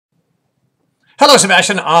Hello,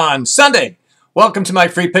 Sebastian on Sunday. Welcome to my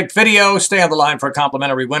free pick video. Stay on the line for a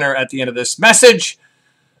complimentary winner at the end of this message.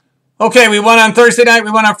 Okay, we won on Thursday night. We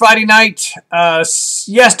won on Friday night.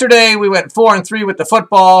 Yesterday, we went 4-3 with the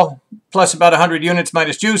football, plus about 100 units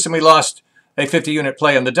minus juice, and we lost a 50-unit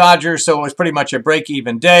play on the Dodgers, so it was pretty much a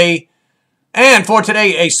break-even day. And for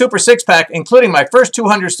today, a Super Six-Pack, including my first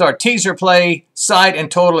 200-star teaser play, side and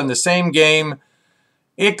total in the same game.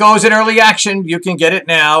 It goes in early action. You can get it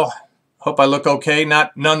now. Hope I look okay.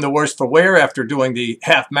 None the worse for wear after doing the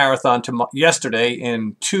half marathon yesterday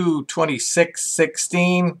in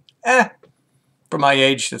 2:26:16. For my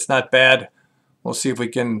age, that's not bad. We'll see if we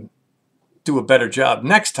can do a better job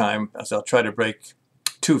next time, as I'll try to break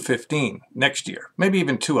 2:15 next year. Maybe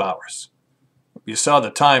even 2 hours. You saw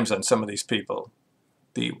the times on some of these people.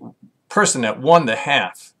 The person that won the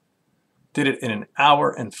half did it in 1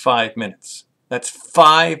 hour and 5 minutes. That's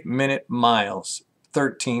 5-minute miles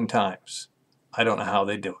 13 times. I don't know how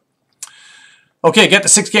they do it. Okay, get the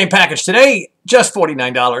 6-game package today, just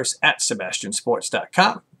 $49 at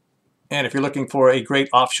SebastianSports.com. And if you're looking for a great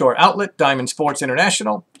offshore outlet, Diamond Sports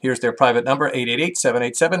International, here's their private number,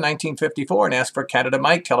 888-787-1954, and ask for Canada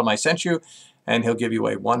Mike. Tell him I sent you, and he'll give you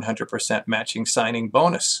a 100% matching signing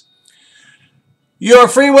bonus. Your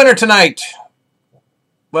free winner tonight.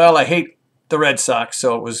 Well, I hate the Red Sox,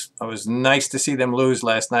 so it was nice to see them lose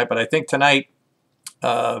last night, but I think tonight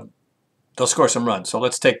they'll score some runs. So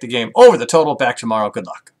let's take the game over the total. Back tomorrow. Good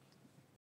luck.